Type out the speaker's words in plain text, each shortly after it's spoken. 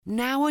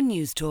Now on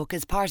News Talk,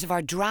 as part of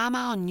our Drama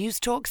on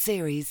News Talk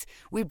series,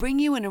 we bring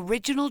you an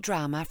original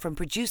drama from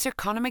producer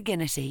Conor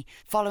McGinnity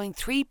following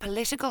three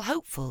political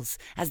hopefuls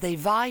as they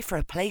vie for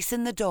a place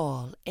in the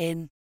Dáil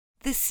in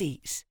The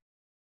Seat.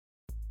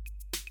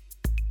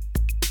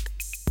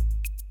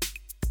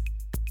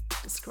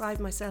 Describe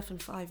myself in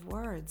 5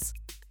 words.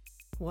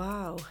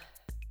 Wow.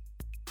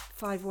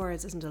 5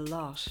 words isn't a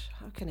lot.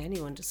 How can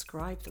anyone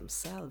describe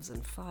themselves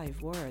in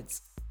 5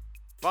 words?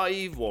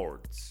 5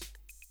 words.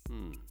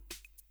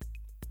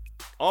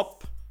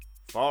 Up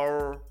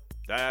for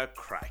the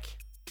crack.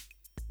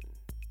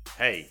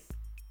 Hey.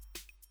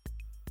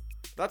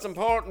 That's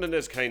important in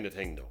this kind of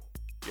thing, though.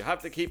 You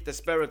have to keep the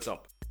spirits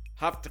up.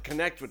 Have to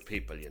connect with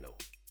people, you know.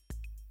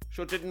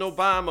 Sure, didn't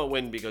Obama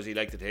win because he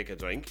liked to take a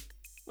drink?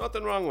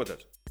 Nothing wrong with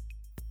it.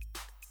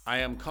 I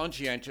am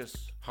conscientious,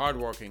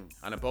 hardworking,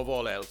 and above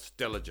all else,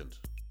 diligent.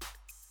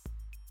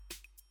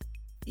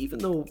 Even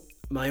though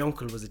my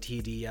uncle was a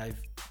TD, I've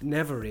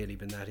never really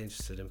been that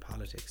interested in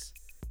politics.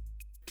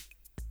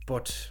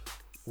 But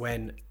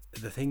when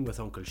the thing with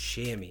Uncle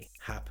Shamey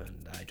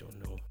happened, I don't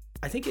know.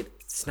 I think it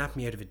snapped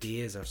me out of a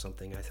daze or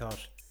something. I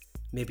thought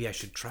maybe I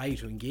should try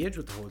to engage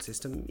with the whole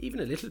system, even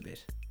a little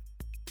bit.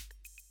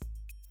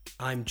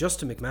 I'm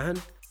Justin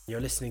McMahon. You're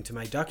listening to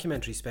my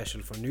documentary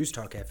special for News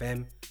Talk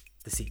FM,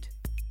 The Seat.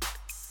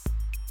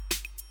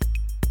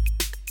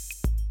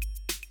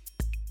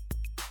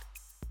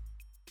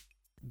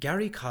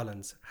 Gary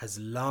Collins has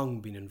long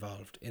been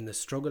involved in the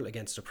struggle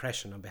against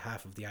oppression on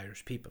behalf of the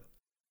Irish people,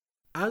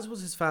 as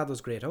was his father's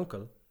great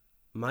uncle,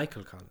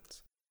 Michael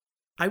Collins.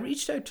 I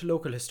reached out to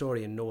local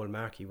historian Noel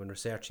Markey when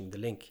researching the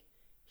link.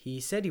 He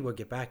said he would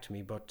get back to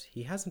me, but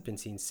he hasn't been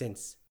seen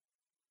since.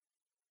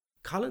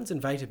 Collins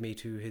invited me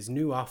to his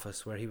new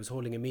office where he was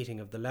holding a meeting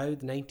of the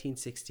Louth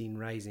 1916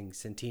 Rising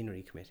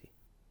Centenary Committee.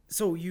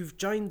 So you've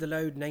joined the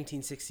Louth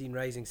 1916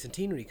 Rising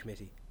Centenary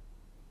Committee.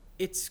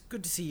 It's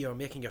good to see you're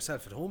making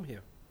yourself at home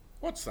here.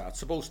 What's that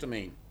supposed to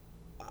mean?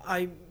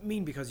 I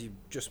mean because you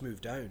just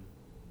moved down.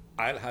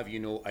 I'll have you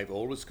know I've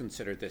always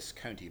considered this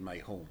county my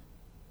home.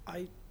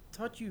 I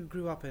thought you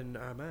grew up in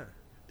Armagh.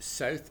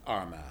 South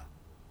Armagh.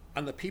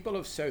 And the people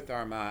of South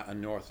Armagh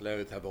and North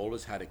Louth have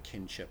always had a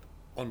kinship,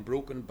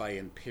 unbroken by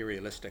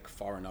imperialistic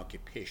foreign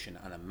occupation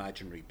and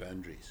imaginary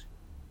boundaries.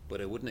 But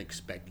I wouldn't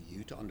expect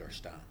you to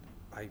understand.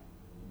 I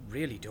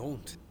really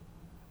don't.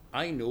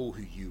 I know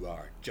who you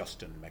are,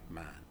 Justin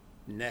McMahon,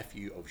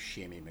 nephew of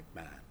Shamey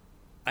McMahon.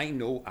 I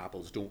know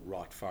apples don't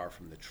rot far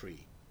from the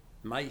tree.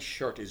 My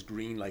shirt is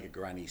green like a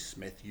Granny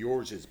Smith.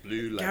 Yours is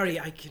blue like... Gary,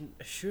 I can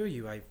assure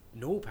you I've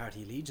no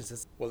party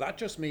allegiances. Well, that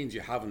just means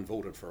you haven't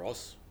voted for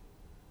us.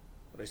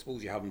 But I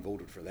suppose you haven't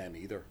voted for them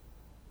either.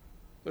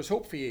 There's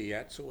hope for you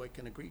yet, so I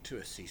can agree to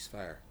a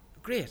ceasefire.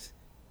 Great.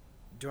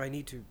 Do I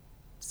need to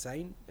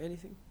sign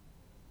anything?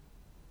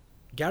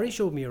 Gary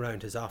showed me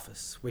around his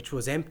office, which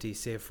was empty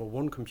save for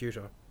one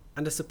computer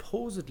and a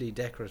supposedly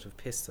decorative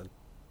pistol,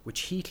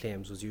 which he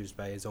claims was used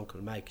by his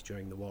Uncle Mike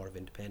during the War of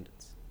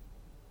Independence.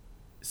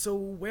 So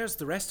where's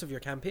the rest of your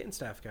campaign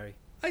staff, Gary?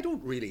 I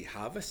don't really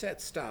have a set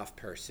staff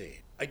per se.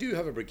 I do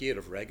have a brigade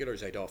of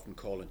regulars I'd often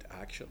call into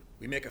action.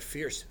 We make a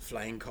fierce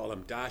flying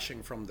column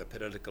dashing from the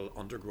political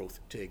undergrowth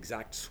to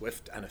exact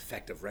swift and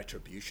effective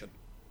retribution.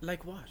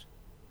 Like what?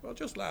 Well,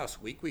 just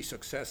last week we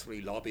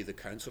successfully lobbied the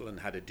council and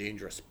had a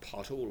dangerous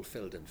pothole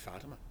filled in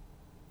Fatima.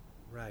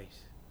 Right.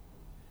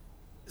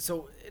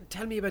 So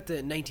tell me about the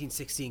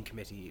 1916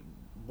 committee,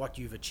 what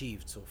you've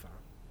achieved so far.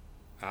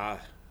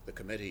 Ah, the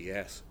committee,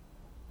 yes.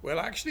 Well,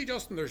 actually,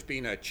 Justin, there's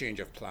been a change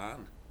of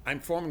plan.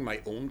 I'm forming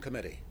my own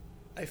committee.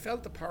 I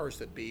felt the powers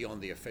that be on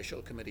the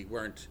official committee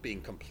weren't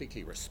being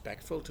completely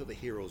respectful to the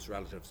heroes'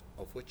 relatives,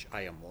 of which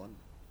I am one.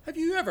 Have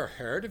you ever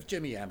heard of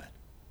Jimmy Emmett?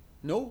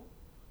 No?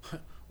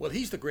 Well,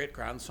 he's the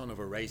great-grandson of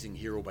a rising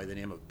hero by the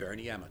name of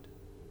Bernie Emmett.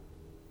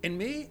 In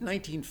May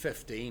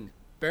 1915,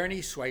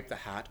 Bernie swiped the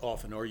hat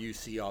off an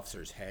RUC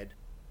officer's head,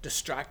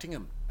 distracting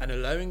him and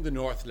allowing the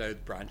North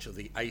Louth branch of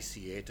the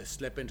ICA to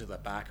slip into the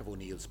back of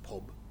O'Neill's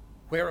pub,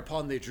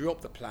 whereupon they drew up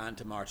the plan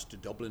to march to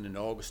Dublin in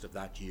August of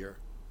that year.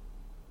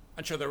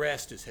 And sure, the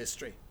rest is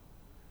history.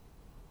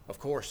 Of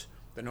course,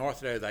 the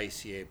North Louth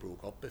ICA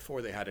broke up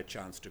before they had a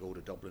chance to go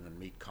to Dublin and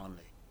meet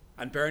Connolly,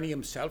 and Bernie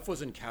himself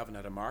was in Cavan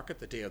at a market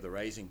the day of the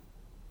Rising.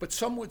 But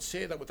some would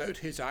say that without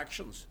his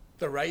actions,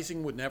 the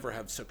Rising would never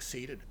have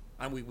succeeded,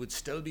 and we would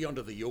still be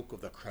under the yoke of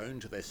the Crown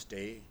to this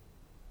day.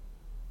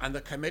 And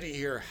the committee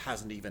here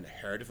hasn't even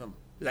heard of him,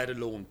 let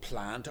alone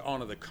plan to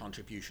honour the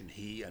contribution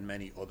he and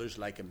many others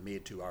like him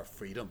made to our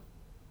freedom.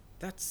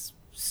 That's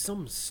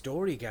some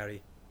story,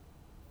 Gary.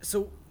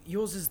 So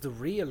yours is the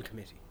real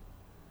committee?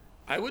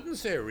 I wouldn't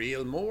say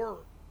real, more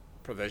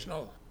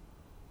provisional.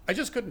 I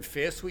just couldn't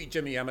face sweet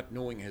Jimmy Emmett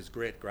knowing his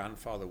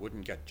great-grandfather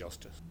wouldn't get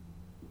justice.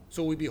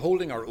 So we'll be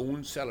holding our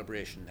own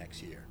celebration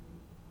next year.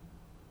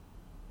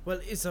 Well,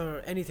 is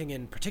there anything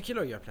in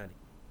particular you're planning?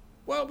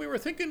 Well, we were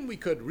thinking we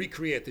could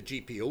recreate the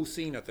GPO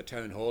scene at the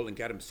town hall and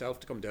get himself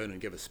to come down and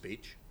give a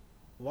speech.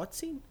 What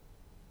scene?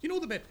 You know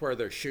the bit where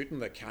they're shooting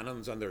the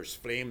cannons and there's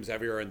flames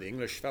everywhere and the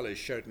English fellas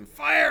shouting,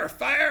 "Fire!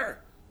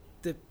 Fire!"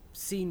 The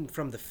scene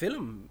from the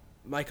film,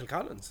 Michael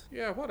Collins.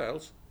 Yeah, what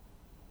else?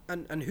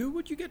 And who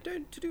would you get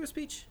down to do a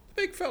speech?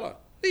 The big fella,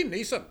 Liam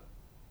Neeson.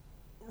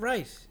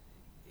 Right.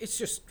 It's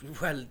just,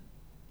 well,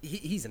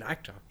 he's an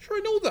actor. Sure, I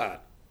know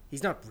that.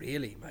 He's not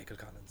really Michael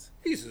Collins.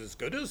 He's as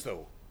good as,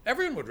 though.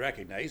 Everyone would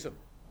recognise him.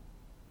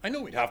 I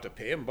know we'd have to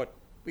pay him, but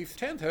we've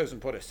 10,000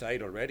 put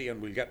aside already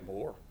and we'll get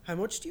more. How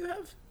much do you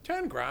have?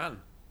 10 grand.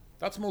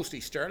 That's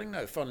mostly sterling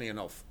now, funnily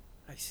enough.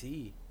 I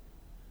see.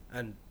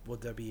 And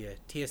would there be a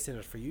taste in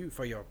it for you,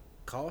 for your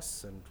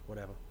costs and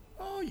whatever?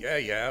 Oh,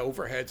 yeah,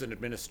 overheads and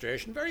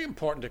administration, very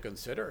important to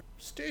consider.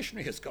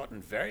 Stationery has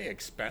gotten very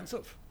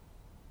expensive.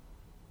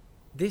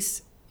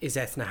 This is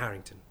Ethna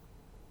Harrington,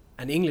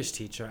 an English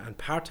teacher and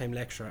part-time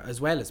lecturer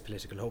as well as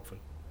political hopeful.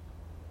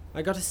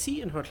 I got a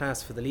C in her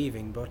class for the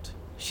leaving, but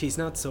she's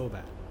not so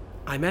bad.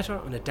 I met her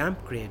on a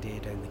damp grey day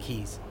down the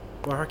Quays,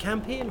 where her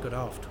campaign got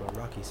off to a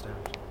rocky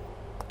start.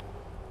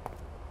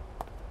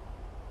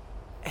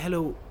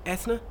 Hello,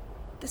 Ethna?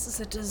 This is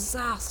a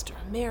disaster.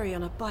 Mary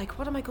on a bike.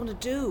 What am I going to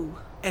do?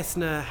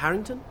 Ethna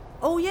Harrington?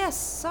 Oh, yes,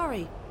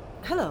 sorry.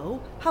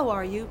 Hello, how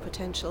are you,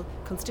 potential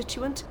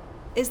constituent?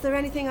 Is there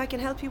anything I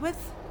can help you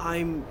with?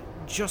 I'm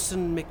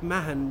Justin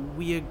McMahon.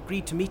 We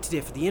agreed to meet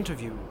today for the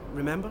interview,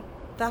 remember?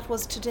 That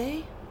was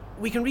today?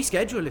 We can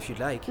reschedule if you'd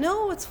like.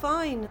 No, it's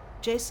fine.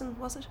 Jason,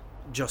 was it?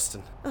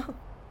 Justin. Oh,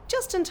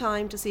 just in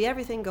time to see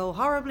everything go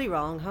horribly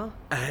wrong, huh?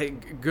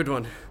 Good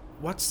one.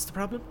 What's the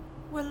problem?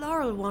 Well,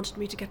 Laurel wanted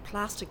me to get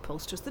plastic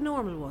posters, the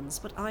normal ones,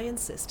 but I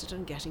insisted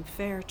on getting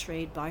fair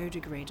trade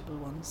biodegradable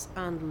ones.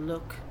 And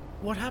look.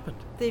 What happened?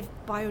 They've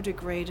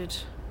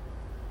biodegraded.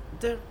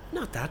 They're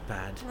not that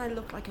bad. I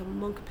look like a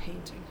monk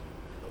painting.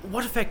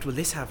 What effect will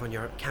this have on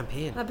your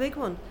campaign? A big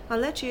one. I'll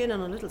let you in on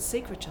a little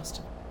secret,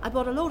 Justin. I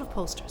bought a load of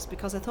posters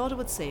because I thought it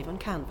would save on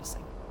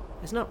canvassing.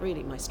 It's not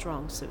really my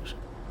strong suit.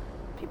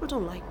 People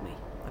don't like me.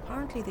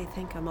 Apparently they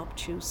think I'm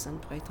obtuse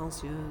and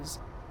prétentieuse.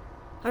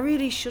 I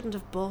really shouldn't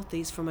have bought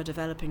these from a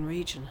developing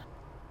region.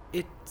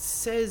 It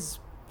says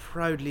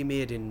proudly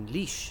made in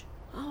Laois.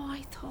 Oh,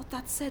 I thought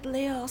that said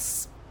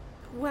Laos.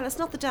 Well, it's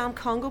not the damn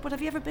Congo, but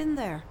have you ever been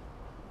there?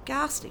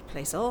 Ghastly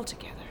place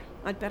altogether.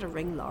 I'd better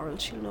ring Laurel,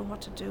 she'll know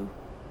what to do.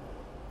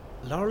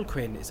 Laurel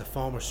Quinn is a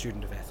former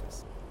student of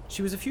Ethna's.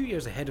 She was a few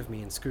years ahead of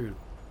me in school.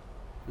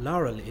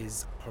 Laurel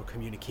is her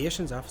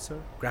communications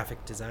officer,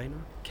 graphic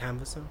designer,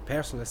 canvasser,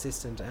 personal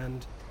assistant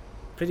and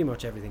pretty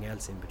much everything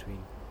else in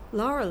between.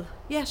 Laurel,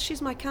 yes,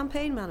 she's my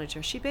campaign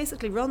manager. She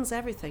basically runs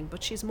everything,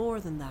 but she's more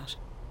than that.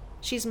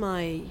 She's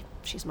my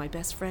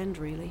best friend,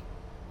 really.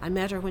 I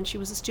met her when she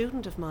was a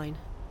student of mine.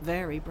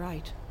 Very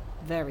bright,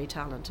 very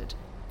talented,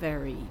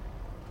 very,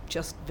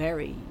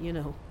 you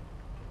know.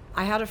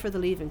 I had her for the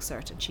Leaving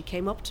Cert and she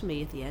came up to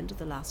me at the end of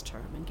the last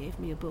term and gave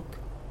me a book,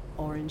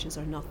 Oranges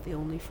Are Not the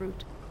Only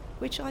Fruit,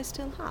 which I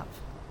still have.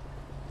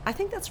 I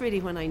think that's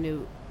really when I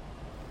knew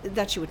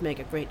that she would make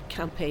a great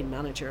campaign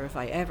manager if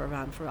I ever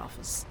ran for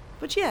office.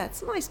 But yeah,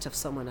 it's nice to have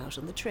someone out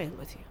on the trail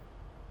with you.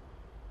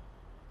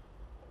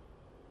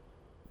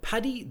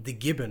 Paddy the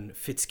Gibbon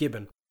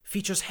Fitzgibbon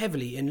features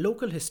heavily in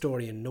local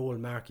historian Noel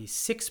Markey's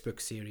 6-book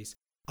series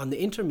on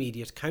the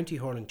Intermediate County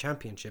Hurling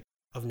Championship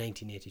of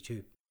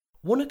 1982.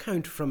 One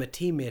account from a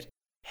teammate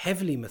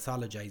heavily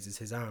mythologises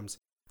his arms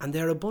and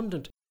their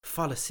abundant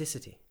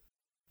phallicicity.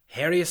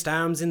 Hairiest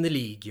arms in the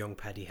league young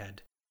Paddy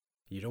had.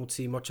 You don't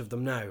see much of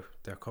them now,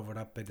 they're covered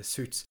up by the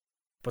suits,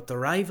 but the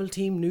rival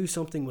team knew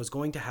something was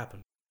going to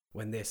happen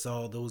when they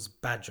saw those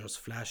badgers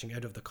flashing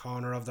out of the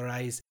corner of their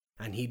eyes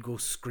and he'd go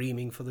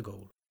screaming for the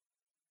goal.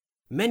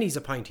 Many's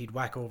a pint he'd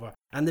whack over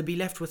and they'd be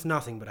left with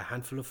nothing but a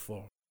handful of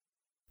 4.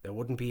 There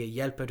wouldn't be a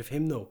yelp out of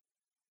him though.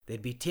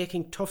 They'd be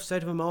taking toughs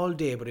out of him all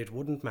day, but it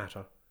wouldn't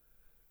matter.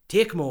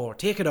 Take more,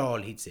 take it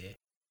all, he'd say.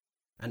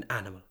 An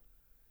animal.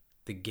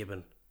 The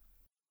Gibbon.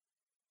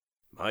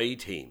 My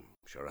team.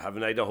 Sure,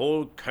 haven't I the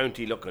whole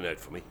county looking out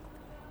for me?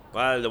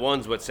 Well, the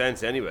ones with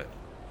sense anyway.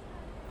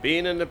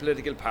 Being in a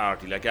political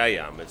party like I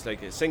am, it's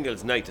like a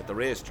singles night at the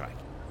racetrack.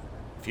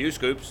 A few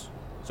scoops,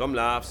 some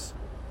laughs,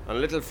 and a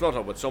little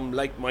flutter with some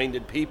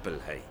like-minded people,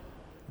 hey?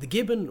 The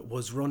Gibbon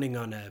was running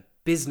on a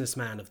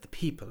businessman of the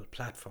people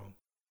platform.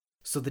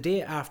 So the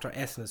day after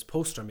Ethna's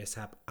poster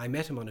mishap, I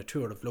met him on a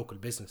tour of local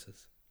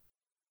businesses.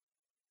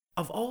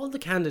 Of all the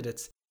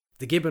candidates,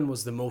 the Gibbon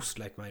was the most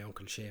like my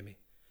Uncle Shamey,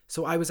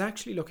 so I was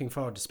actually looking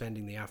forward to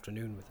spending the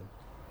afternoon with him.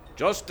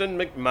 Justin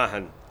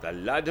McMahon, the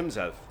lad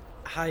himself.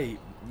 Hi,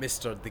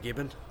 Mr. the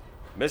Gibbon.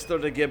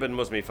 Mr. the Gibbon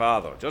was me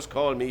father, just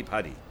call me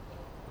Paddy.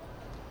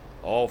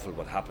 Awful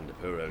what happened to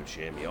poor old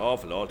Shamey,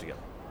 awful altogether.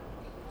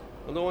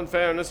 Although in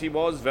fairness he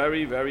was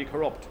very, very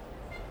corrupt.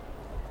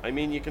 I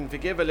mean, you can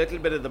forgive a little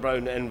bit of the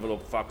brown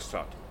envelope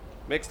foxtrot.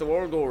 Makes the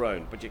world go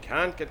round, but you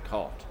can't get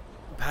caught.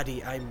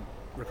 Paddy, I'm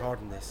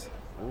recording this.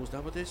 Oh, is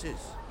that what this is?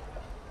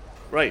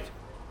 Right.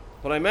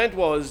 What I meant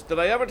was, did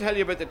I ever tell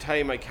you about the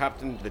time I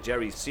captained the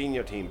Jerry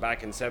senior team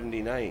back in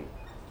 79?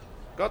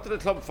 Got to the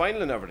club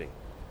final and everything.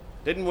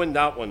 Didn't win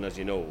that one, as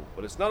you know,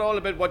 but it's not all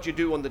about what you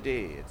do on the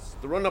day, it's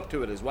the run-up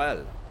to it as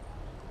well.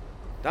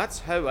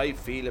 That's how I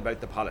feel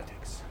about the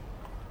politics.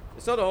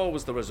 It's not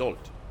always the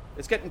result.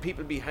 It's getting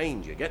people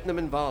behind you, getting them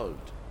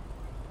involved.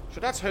 So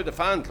that's how the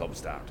fan club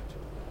started.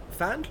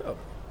 Fan club?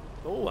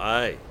 Oh,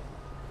 aye.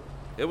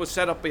 It was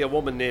set up by a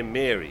woman named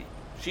Mary.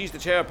 She's the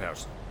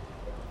chairperson.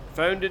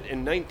 Founded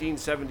in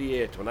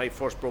 1978 when I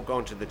first broke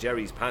onto the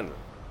Jerry's panel.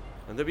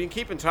 And they've been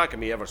keeping track of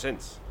me ever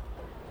since.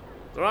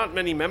 There aren't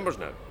many members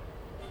now.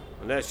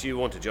 Unless you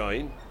want to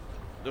join.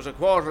 There's a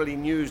quarterly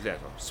newsletter,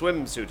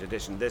 swimsuit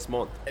edition this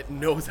month.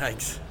 No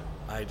thanks.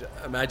 I'd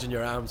imagine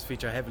your arms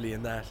feature heavily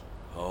in that.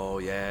 Oh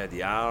yeah,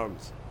 the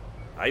arms.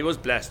 I was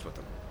blessed with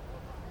them.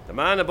 The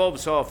man above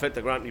saw fit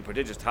to grant me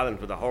prodigious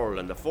talent with a hurl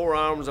and the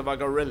forearms of a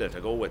gorilla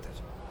to go with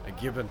it. A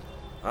gibbon.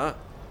 Huh?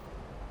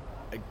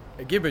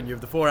 A gibbon? You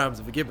have the forearms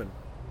of a gibbon.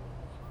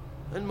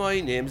 And my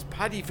name's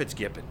Paddy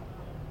Fitzgibbon.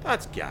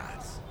 That's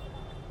gas.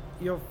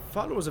 Your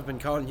followers have been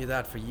calling you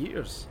that for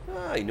years.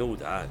 I know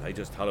that. I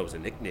just thought it was a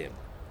nickname.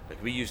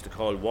 Like we used to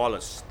call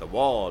Wallace the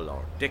Wall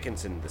or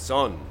Dickinson the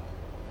Sun.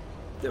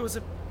 There was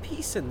a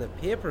piece in the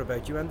paper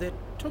about you and they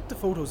took the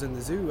photos in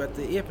the zoo at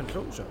the ape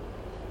enclosure.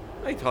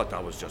 I thought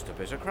that was just a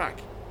bit of crack.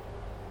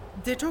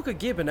 They took a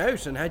gibbon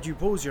out and had you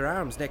pose your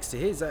arms next to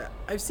his.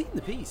 I've seen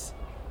the piece.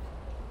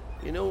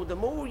 You know, the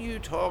more you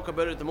talk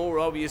about it, the more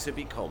obvious it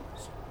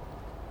becomes.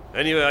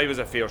 Anyway, I was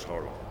a fierce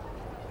hurler.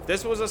 If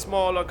this was a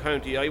smaller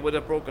county, I would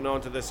have broken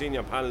onto the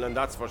senior panel, and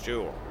that's for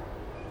sure.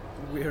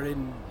 We're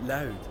in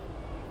Louth.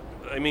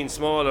 I mean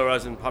smaller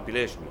as in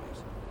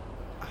population-wise.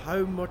 How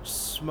much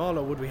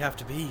smaller would we have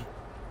to be?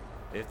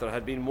 If there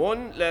had been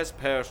one less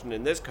person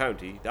in this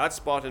county, that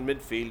spot in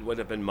midfield would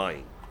have been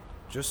mine.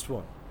 Just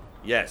one?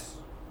 Yes.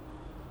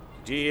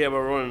 The GA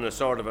were running a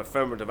sort of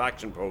affirmative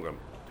action programme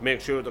to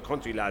make sure the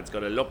country lads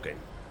got a look in.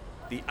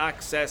 The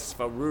Access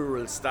for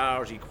Rural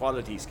Stars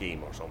Equality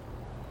Scheme or something.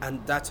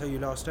 And that's how you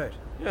lost out?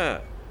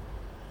 Yeah.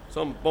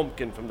 Some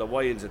bumpkin from the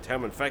wilds of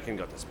Termonfeckin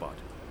got the spot.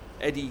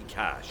 Eddie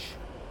Cash.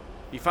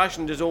 He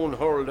fashioned his own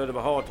hurl out of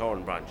a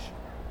hawthorn branch.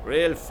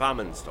 Real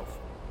famine stuff.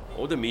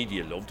 Oh, the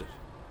media loved it.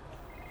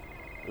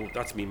 Oh,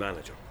 that's me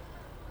manager.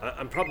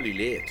 I'm probably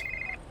late.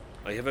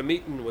 I have a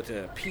meeting with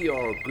a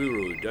PR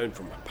guru down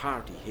from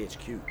Party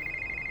HQ.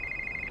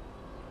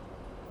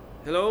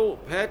 Hello,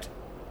 Pet.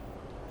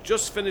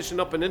 Just finishing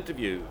up an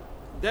interview.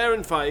 There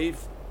in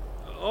 5.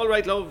 All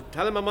right, love.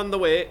 Tell him I'm on the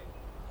way.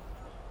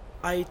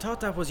 I thought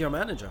that was your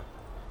manager.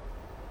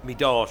 Me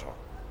daughter.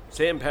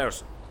 Same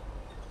person.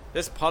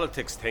 This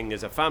politics thing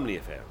is a family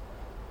affair.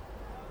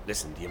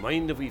 Listen, do you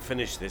mind if we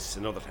finish this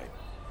another time?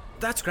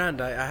 That's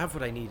grand. I have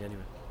what I need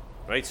anyway.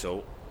 Right,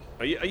 so.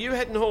 Are you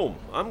heading home?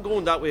 I'm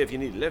going that way if you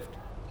need a lift.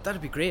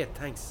 That'd be great,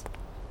 thanks.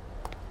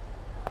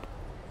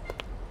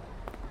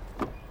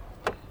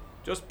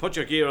 Just put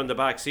your gear on the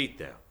back seat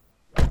there.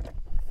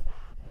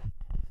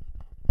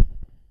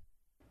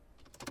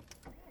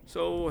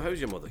 So, how's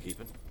your mother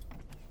keeping?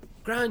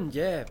 Grand,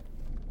 yeah.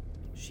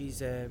 She's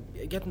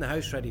getting the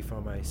house ready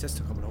for my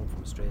sister coming home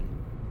from Australia.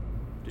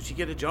 Did she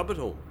get a job at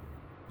home?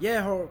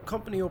 Yeah, her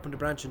company opened a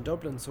branch in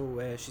Dublin,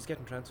 so she's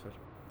getting transferred.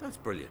 That's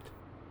brilliant.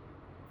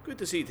 Good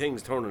to see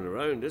things turning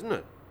around, isn't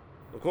it?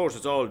 Of course,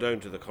 it's all down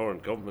to the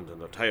current government and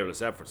their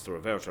tireless efforts to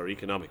reverse our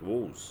economic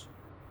woes.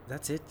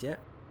 That's it, yeah.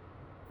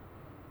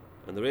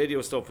 And the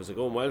radio stuff, is it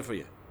going well for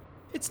you?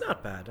 It's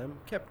not bad. I'm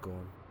kept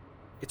going.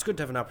 It's good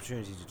to have an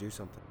opportunity to do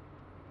something.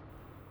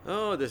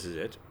 Oh, this is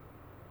it.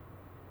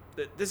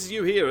 This is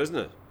you here, isn't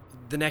it?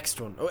 The next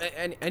one. Oh,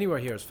 anywhere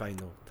here is fine,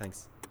 though.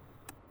 Thanks.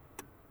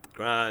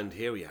 Grand,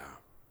 here we are.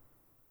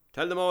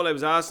 Tell them all I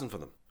was asking for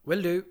them.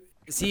 Will do.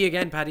 See you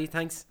again, Paddy.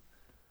 Thanks.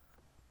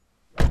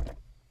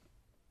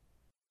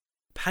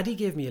 Paddy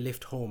gave me a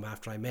lift home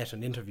after I met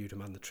and interviewed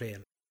him on the trail.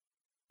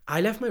 I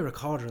left my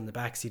recorder in the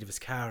back seat of his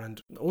car and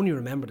only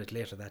remembered it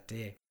later that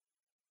day.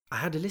 I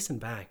had to listen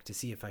back to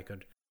see if I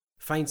could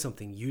find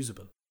something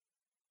usable.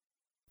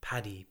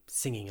 Paddy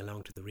singing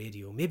along to the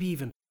radio, maybe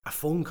even a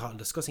phone call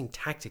discussing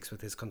tactics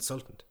with his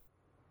consultant.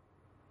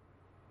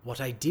 What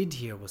I did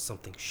hear was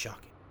something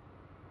shocking.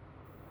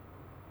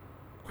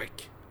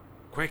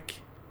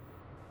 Quick.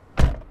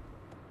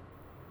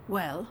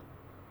 Well,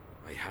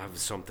 I have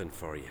something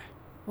for you.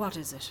 what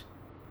is it?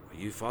 Are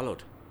you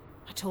followed?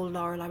 I told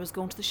Laurel I was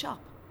going to the shop.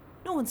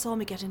 No one saw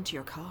me get into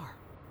your car.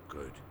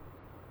 Good.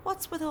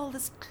 What's with all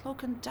this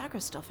cloak and dagger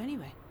stuff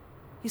anyway?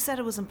 You said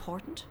it was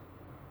important?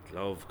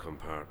 Glove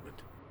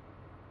compartment.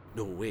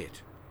 No,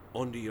 wait.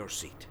 Under your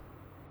seat.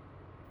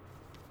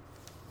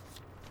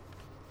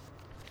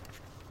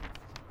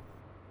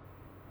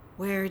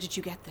 Where did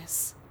you get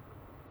this?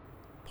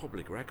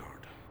 Public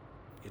record.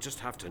 You just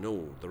have to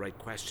know the right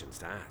questions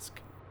to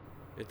ask.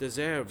 It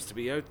deserves to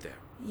be out there.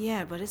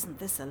 Yeah, but isn't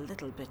this a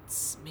little bit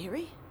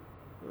smeary?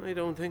 I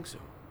don't think so.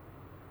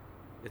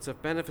 It's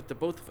of benefit to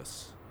both of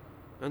us,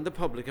 and the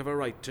public have a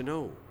right to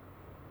know.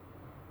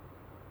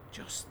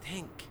 Just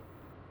think.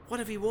 What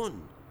if he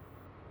won?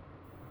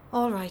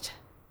 All right.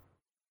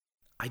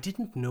 I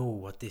didn't know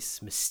what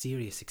this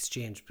mysterious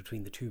exchange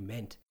between the two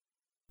meant.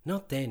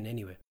 Not then,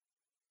 anyway.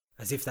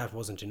 As if that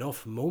wasn't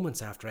enough,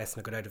 moments after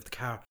Esna got out of the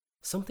car,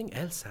 something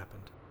else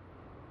happened.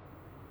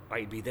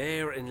 I'll be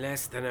there in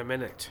less than a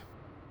minute.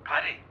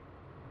 Paddy,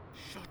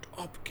 Shut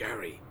up,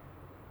 Gary.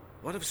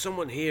 What if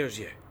someone hears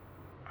you?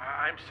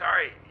 I'm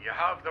sorry, you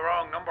have the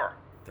wrong number.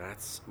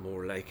 That's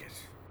more like it.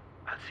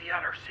 I'll see you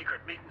at our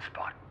secret meeting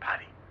spot,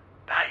 Paddy.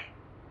 Bye.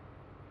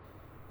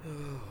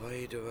 Oh,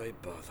 why do I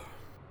bother?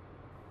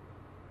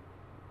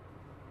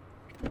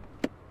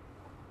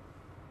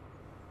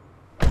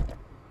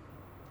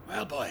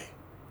 Well, boy,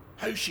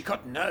 how's she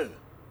cutting now?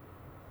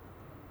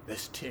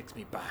 This takes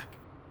me back.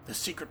 The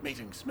secret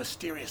meetings,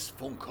 mysterious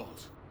phone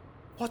calls.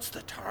 What's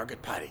the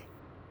target, Paddy?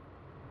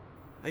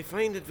 I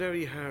find it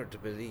very hard to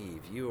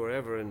believe you were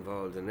ever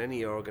involved in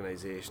any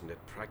organisation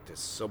that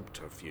practiced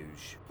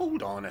subterfuge.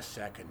 Hold on a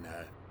second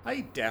now.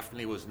 I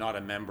definitely was not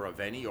a member of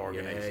any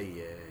organisation.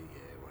 Yeah.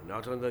 We're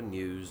not on the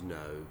news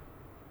now.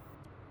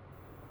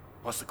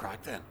 What's the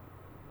crack then?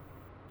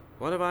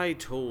 What if I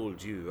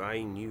told you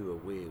I knew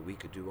a way we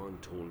could do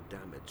untold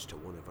damage to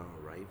one of our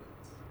rivals?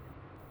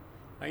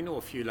 I know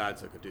a few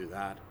lads that could do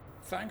that.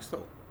 Thanks,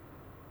 though.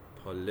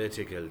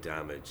 Political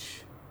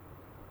damage.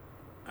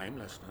 I'm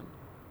listening.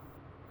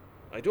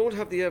 I don't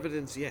have the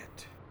evidence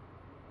yet,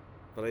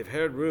 but I've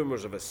heard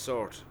rumours of a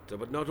sort that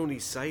would not only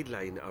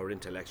sideline our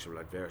intellectual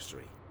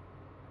adversary,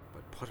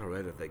 but put her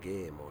out of the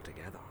game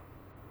altogether.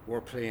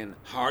 We're playing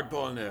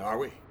hardball now, are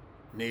we?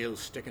 Nails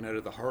sticking out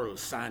of the hurl,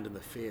 sand in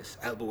the face,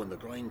 elbow in the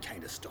groin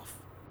kind of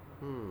stuff.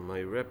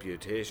 My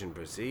reputation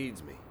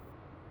precedes me.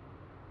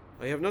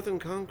 I have nothing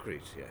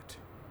concrete yet,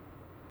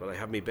 but I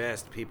have me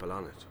best people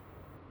on it.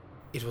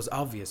 It was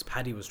obvious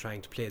Paddy was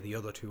trying to play the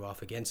other two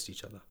off against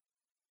each other.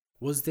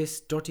 Was this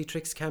Dirty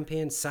Tricks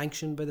campaign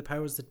sanctioned by the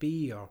powers that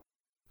be, or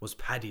was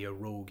Paddy a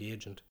rogue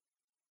agent?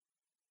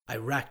 I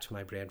racked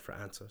my brain for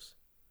answers.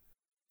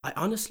 I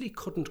honestly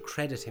couldn't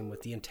credit him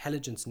with the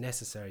intelligence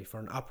necessary for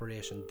an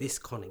operation this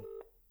cunning,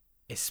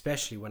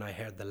 especially when I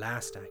heard the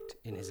last act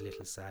in his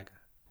little saga.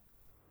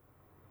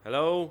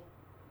 Hello?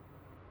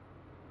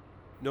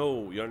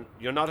 No,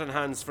 you're not on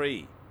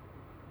hands-free.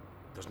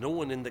 There's no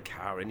one in the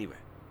car anyway.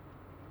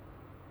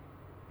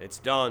 It's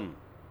done.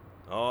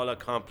 All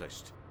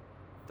accomplished.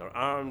 They're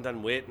armed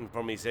and waiting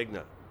for me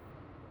signal.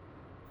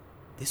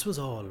 This was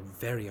all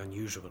very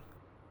unusual.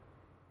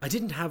 I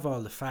didn't have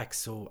all the facts,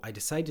 so I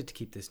decided to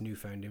keep this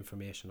newfound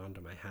information under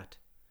my hat.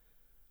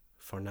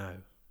 For now.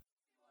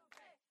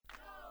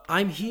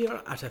 I'm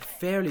here at a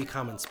fairly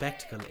common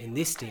spectacle in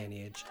this day and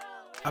age,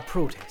 a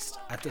protest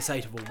at the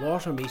site of a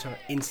water meter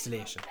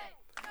installation.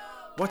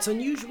 What's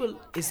unusual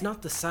is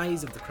not the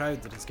size of the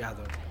crowd that is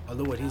gathered,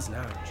 although it is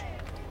large,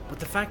 but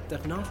the fact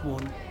that not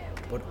one,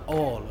 but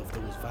all of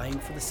those vying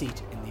for the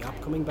seat in the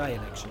upcoming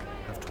by-election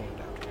have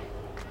turned out.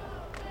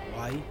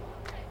 Why?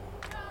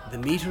 The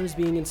meter is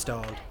being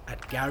installed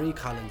at Gary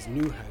Collins'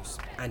 new house,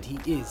 and he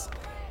is,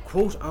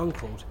 quote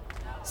unquote,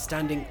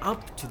 standing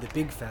up to the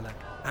big fella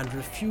and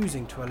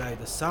refusing to allow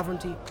the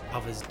sovereignty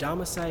of his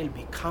domicile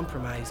be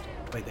compromised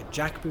by the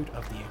jackboot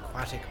of the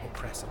aquatic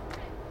oppressor.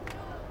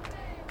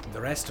 The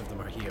rest of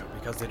them are here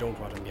because they don't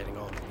want him getting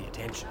all of the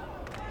attention.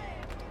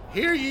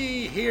 Hear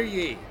ye, hear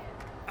ye.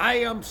 I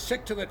am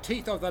sick to the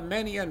teeth of the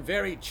many and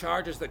varied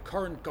charges the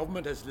current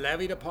government has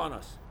levied upon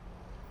us.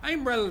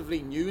 I'm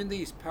relatively new in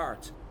these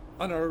parts,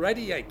 and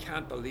already I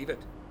can't believe it.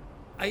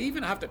 I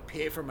even have to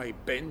pay for my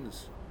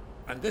bins,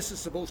 and this is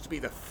supposed to be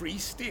the Free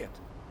State.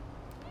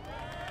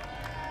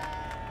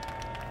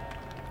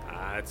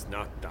 It's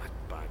not that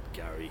bad,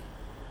 Gary.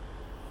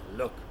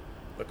 Look,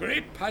 the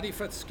great Paddy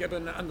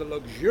Fitzgibbon and the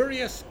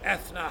luxurious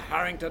Ethna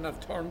Harrington have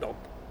turned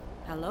up.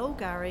 Hello,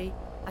 Gary.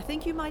 I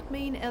think you might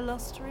mean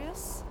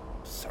illustrious.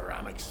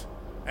 Ceramics.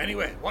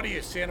 Anyway, what are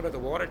you saying about the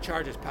water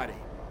charges, Paddy?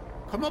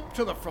 Come up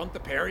to the front, the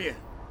pair of you.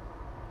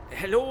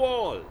 Hello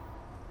all.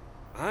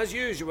 As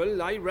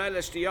usual, I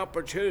relish the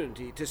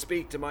opportunity to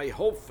speak to my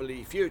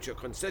hopefully future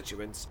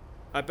constituents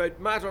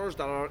about matters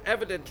that are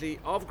evidently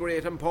of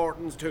great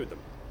importance to them.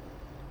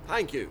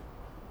 Thank you.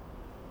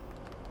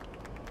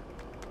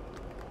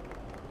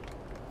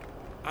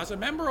 As a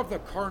member of the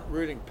current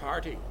ruling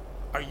party,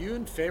 are you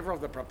in favour of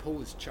the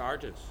proposed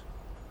charges?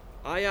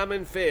 I am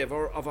in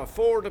favour of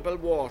affordable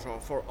water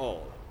for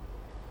all.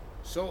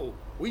 So,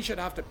 we should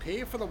have to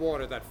pay for the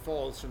water that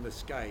falls from the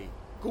sky,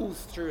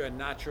 goes through a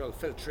natural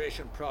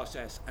filtration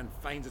process and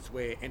finds its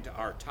way into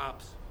our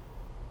taps.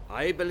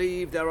 I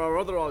believe there are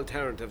other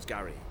alternatives,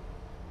 Gary.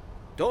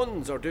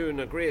 Duns are doing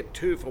a great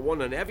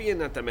 2-for-1 in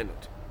Evian at the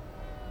minute.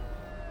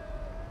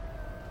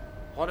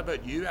 What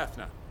about you,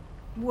 Ethna?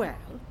 Well,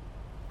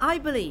 I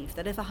believe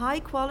that if a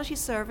high-quality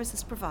service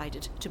is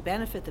provided to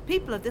benefit the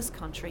people of this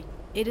country,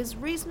 it is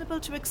reasonable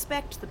to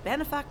expect the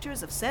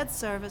benefactors of said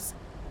service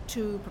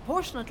to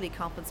proportionately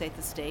compensate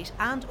the state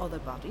and other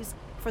bodies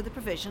for the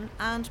provision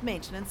and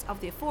maintenance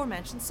of the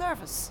aforementioned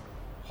service.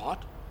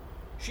 What?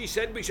 She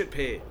said we should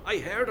pay. I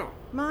heard her.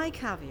 My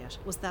caveat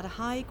was that a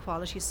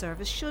high-quality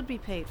service should be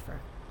paid for.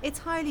 It's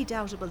highly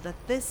doubtable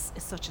that this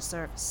is such a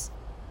service.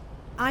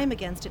 I'm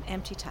against an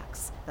empty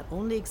tax that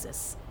only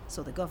exists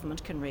so the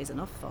government can raise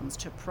enough funds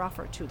to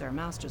proffer to their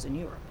masters in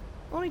Europe,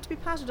 only to be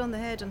patted on the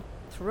head and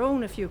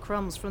thrown a few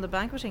crumbs from the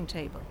banqueting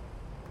table.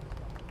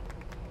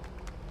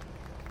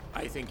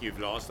 I think you've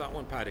lost that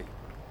one, Paddy.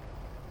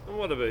 And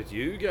what about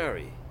you,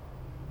 Gary?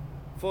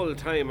 full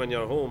time on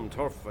your home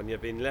turf and you've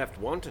been left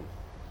wanting.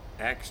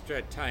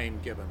 Extra time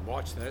given.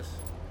 Watch this.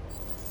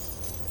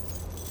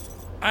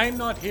 I'm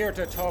not here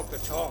to talk the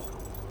talk.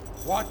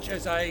 Watch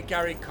as I,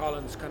 Gary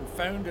Collins,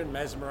 confound and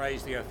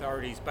mesmerise the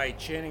authorities by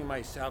chaining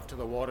myself to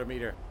the water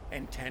meter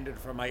intended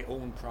for my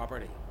own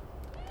property.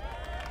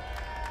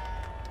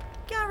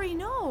 Gary,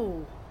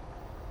 no.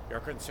 Your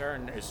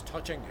concern is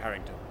touching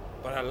Harrington,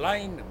 but a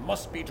line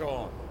must be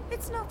drawn.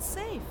 It's not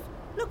safe.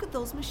 Look at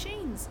those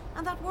machines.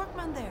 And that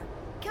workman there.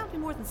 Can't be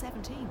more than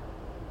 17.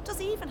 Does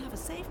he even have a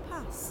safe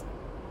pass?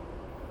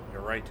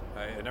 You're right.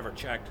 I never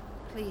checked.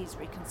 Please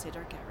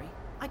reconsider, Gary.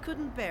 I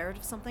couldn't bear it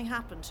if something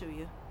happened to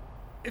you.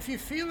 If you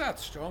feel that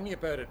strongly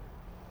about it,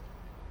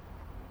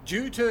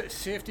 due to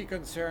safety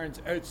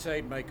concerns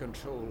outside my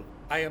control,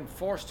 I am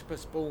forced to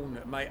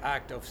postpone my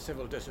act of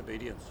civil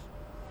disobedience.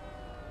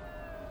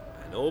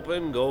 An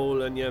open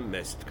goal and you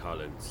missed,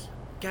 Collins.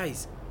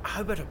 Guys,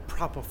 how about a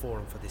proper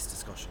forum for this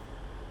discussion?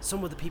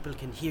 Some of the people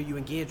can hear you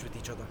engage with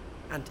each other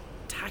and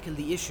tackle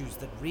the issues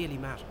that really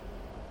matter.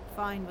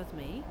 Fine with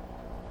me.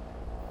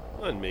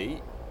 And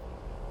me.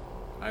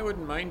 I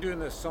wouldn't mind doing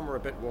this somewhere a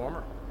bit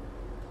warmer.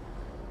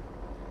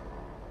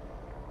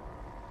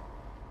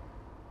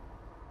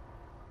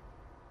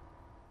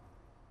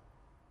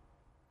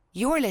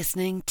 You're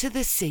listening to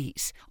The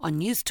Seat on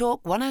News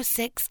Talk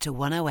 106 to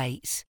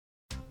 108.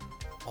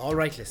 All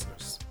right,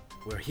 listeners,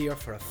 we're here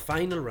for a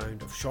final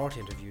round of short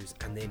interviews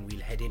and then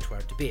we'll head into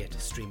our debate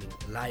streaming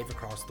live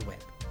across the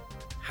web.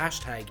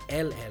 Hashtag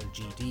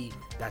LLGD,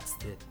 that's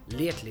the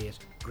Late Late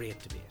Great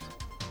Debate.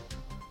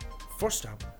 First up,